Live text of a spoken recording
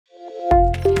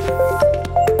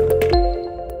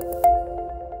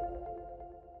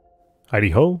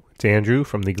Heidi-ho, it's Andrew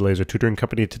from the Glaser Tutoring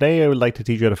Company. Today I would like to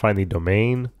teach you how to find the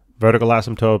domain, vertical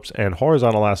asymptotes, and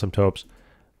horizontal asymptotes,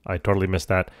 I totally missed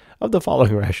that, of the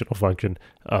following rational function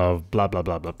of blah, blah,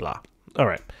 blah, blah, blah. All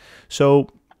right, so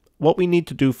what we need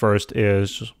to do first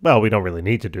is, well, we don't really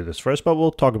need to do this first, but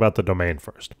we'll talk about the domain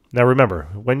first. Now remember,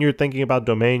 when you're thinking about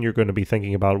domain, you're going to be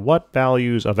thinking about what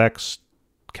values of x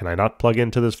can I not plug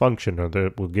into this function or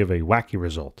that will give a wacky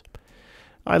result.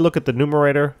 I look at the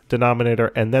numerator,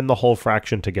 denominator, and then the whole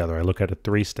fraction together. I look at it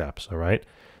 3 steps, all right?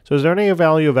 So is there any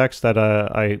value of x that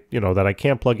I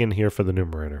can't plug in here for the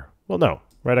numerator? Well, no,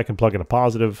 right? I can plug in a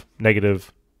positive,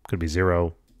 negative, could be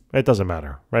 0. It doesn't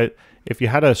matter, right? If you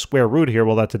had a square root here,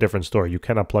 well, that's a different story. You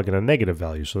cannot plug in a negative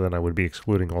value, so then I would be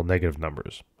excluding all negative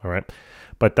numbers, all right?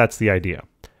 But that's the idea.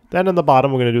 Then in the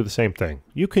bottom, we're going to do the same thing.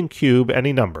 You can cube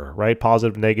any number, right?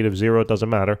 Positive, negative, 0, it doesn't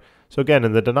matter. So again,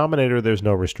 in the denominator, there's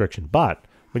no restriction. But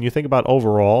when you think about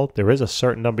overall, there is a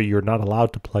certain number you're not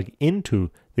allowed to plug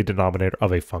into the denominator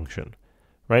of a function,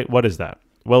 right? What is that?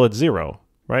 Well, it's 0,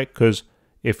 right? Because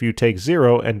if you take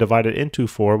 0 and divide it into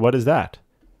 4, what is that?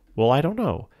 Well, I don't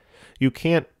know. You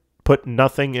can't put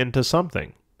nothing into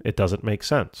something. It doesn't make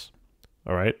sense,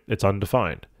 all right? It's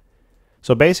undefined.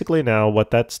 So basically now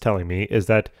what that's telling me is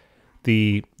that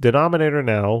the denominator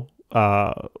now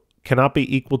cannot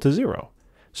be equal to 0.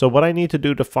 So what I need to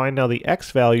do to find now the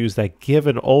x values that give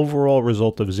an overall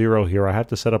result of 0 here, I have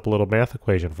to set up a little math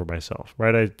equation for myself,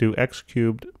 right? I do x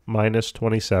cubed minus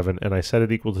 27 and I set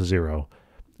it equal to 0.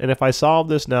 And if I solve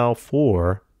this now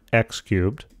for x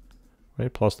cubed,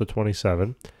 right, plus the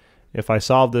 27, if I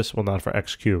solve this, well, not for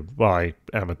x cubed, well, I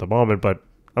am at the moment, but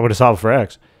I'm going to solve for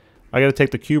x. I got to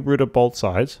take the cube root of both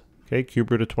sides, okay,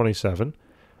 cube root of 27.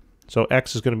 So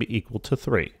x is going to be equal to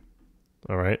 3,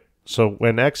 all right? So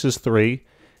when x is 3,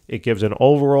 it gives an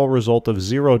overall result of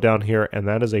 0 down here, and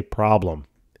that is a problem.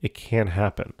 It can't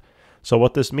happen. So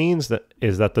what this means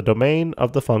is that the domain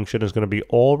of the function is going to be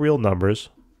all real numbers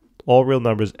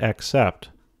except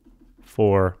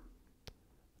for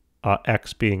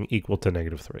x being equal to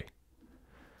negative 3.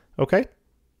 Okay?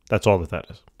 That's all that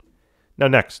is. Now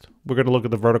next, we're going to look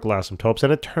at the vertical asymptotes,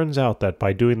 and it turns out that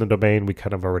by doing the domain, we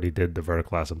kind of already did the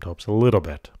vertical asymptotes a little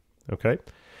bit, okay?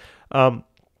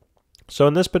 So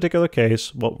in this particular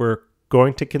case, what we're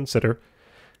going to consider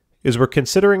is we're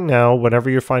considering now, whenever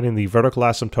you're finding the vertical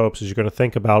asymptotes, is you're going to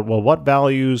think about, well, what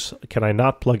values can I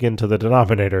not plug into the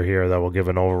denominator here that will give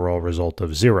an overall result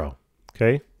of 0,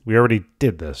 okay? We already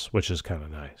did this, which is kind of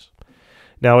nice.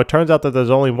 Now, it turns out that there's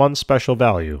only one special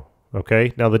value.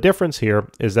 Okay, now the difference here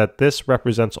is that this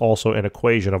represents also an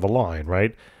equation of a line,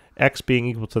 right? X being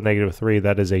equal to negative 3,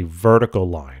 that is a vertical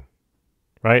line,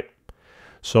 right?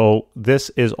 So this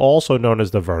is also known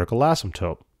as the vertical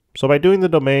asymptote. So by doing the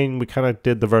domain, we kind of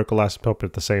did the vertical asymptote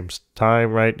at the same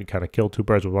time, right? You kind of kill 2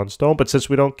 birds with 1 stone, but since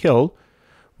we don't kill,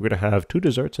 we're going to have 2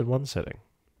 desserts in 1 sitting,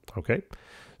 okay?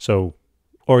 So,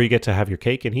 or you get to have your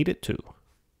cake and eat it too.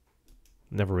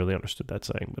 Never really understood that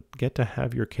saying, but get to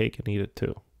have your cake and eat it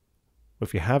too.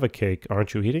 If you have a cake,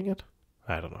 aren't you eating it?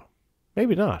 I don't know.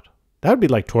 Maybe not. That would be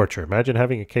like torture. Imagine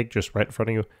having a cake just right in front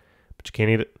of you, but you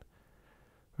can't eat it.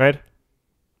 Right?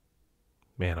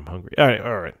 Man, I'm hungry. All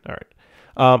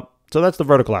right. So that's the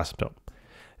vertical asymptote.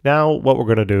 Now what we're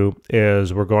going to do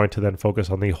is we're going to then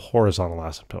focus on the horizontal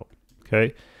asymptote.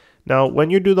 Okay? Now when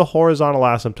you do the horizontal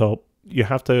asymptote, you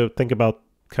have to think about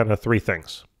kind of 3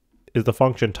 things. Is the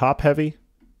function top heavy,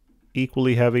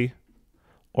 equally heavy,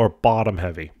 or bottom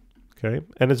heavy? Okay,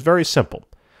 and it's very simple.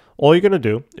 All you're going to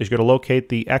do is you're going to locate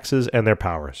the x's and their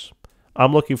powers.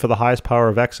 I'm looking for the highest power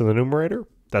of x in the numerator.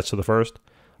 That's to the first.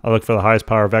 I look for the highest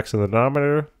power of x in the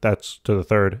denominator. That's to the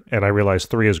third. And I realize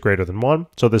 3 is greater than 1.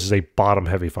 So this is a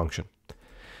bottom-heavy function.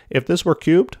 If this were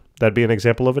cubed, that'd be an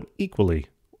example of an equally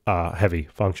heavy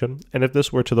function. And if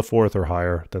this were to the 4th or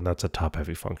higher, then that's a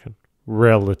top-heavy function.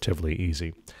 Relatively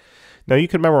easy. Now you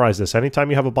can memorize this.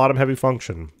 Anytime you have a bottom-heavy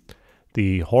function,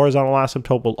 the horizontal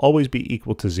asymptote will always be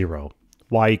equal to 0.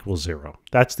 Y equals 0.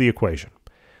 That's the equation.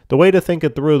 The way to think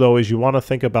it through, though, is you want to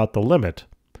think about the limit.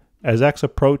 As x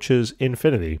approaches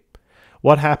infinity,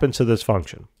 what happens to this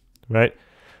function, right?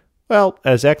 Well,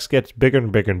 as x gets bigger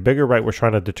and bigger and bigger, right, we're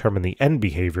trying to determine the end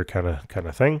behavior kind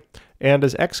of thing. And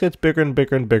as x gets bigger and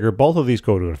bigger and bigger, both of these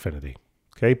go to infinity.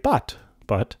 Okay, but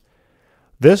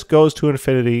this goes to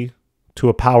infinity to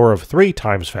a power of 3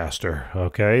 times faster,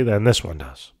 okay, than this one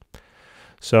does.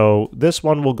 So this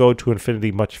one will go to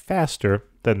infinity much faster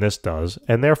than this does,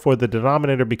 and therefore the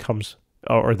denominator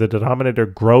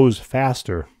grows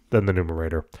faster than the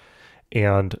numerator.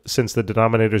 And since the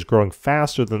denominator is growing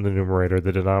faster than the numerator,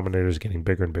 the denominator is getting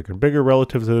bigger and bigger and bigger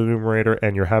relative to the numerator,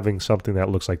 and you're having something that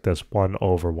looks like this, 1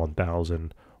 over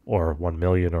 1,000 or 1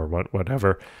 million or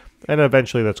whatever, and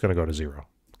eventually that's going to go to 0.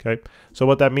 Okay, so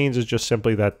what that means is just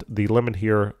simply that the limit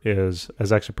here is,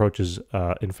 as x approaches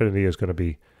infinity, is going to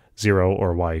be 0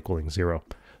 or y equaling 0.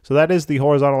 So that is the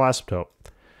horizontal asymptote.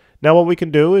 Now what we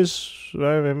can do is,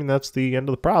 I mean, that's the end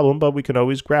of the problem, but we can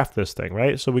always graph this thing,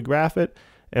 right? So we graph it,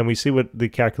 and we see what the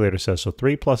calculator says. So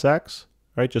 3 plus x,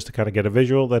 right, just to kind of get a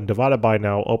visual, then divided by,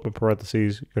 now open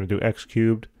parentheses, you're going to do x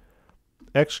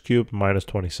cubed minus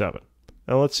 27.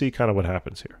 Now let's see kind of what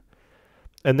happens here.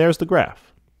 And there's the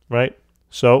graph, right?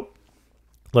 So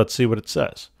let's see what it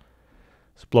says.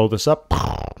 Let's blow this up.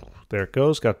 There it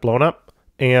goes, got blown up.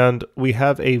 And we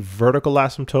have a vertical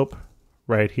asymptote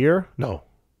right here. No,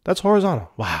 that's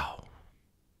horizontal. Wow.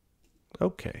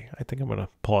 Okay, I think I'm going to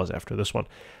pause after this one.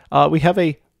 We have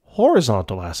a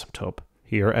horizontal asymptote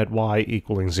here at y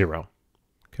equaling 0.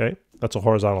 Okay, that's a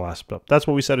horizontal asymptote. That's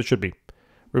what we said it should be.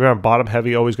 Remember, bottom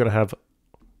heavy, always going to have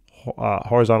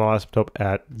horizontal asymptote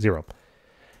at 0.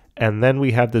 And then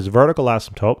we have this vertical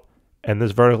asymptote, and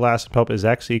this vertical asymptote is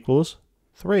x equals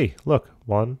 3. Look,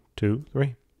 1, 2,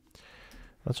 3.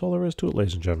 That's all there is to it,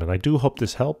 ladies and gentlemen. I do hope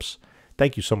this helps.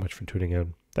 Thank you so much for tuning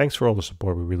in. Thanks for all the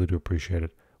support. We really do appreciate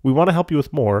it. We want to help you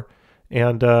with more,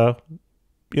 and,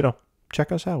 you know,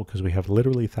 check us out, because we have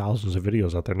literally thousands of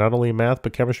videos out there, not only in math,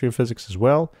 but chemistry and physics as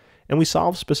well, and we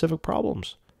solve specific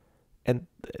problems. And,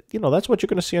 you know, that's what you're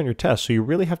going to see on your test. So you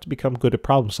really have to become good at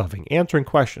problem solving, answering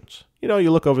questions. You know, you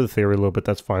look over the theory a little bit,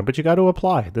 that's fine, but you got to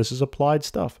apply. This is applied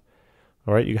stuff.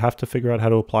 All right, you have to figure out how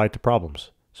to apply it to problems.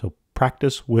 So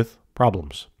practice with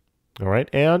problems. All right,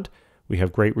 and we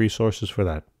have great resources for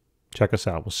that. Check us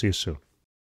out. We'll see you soon.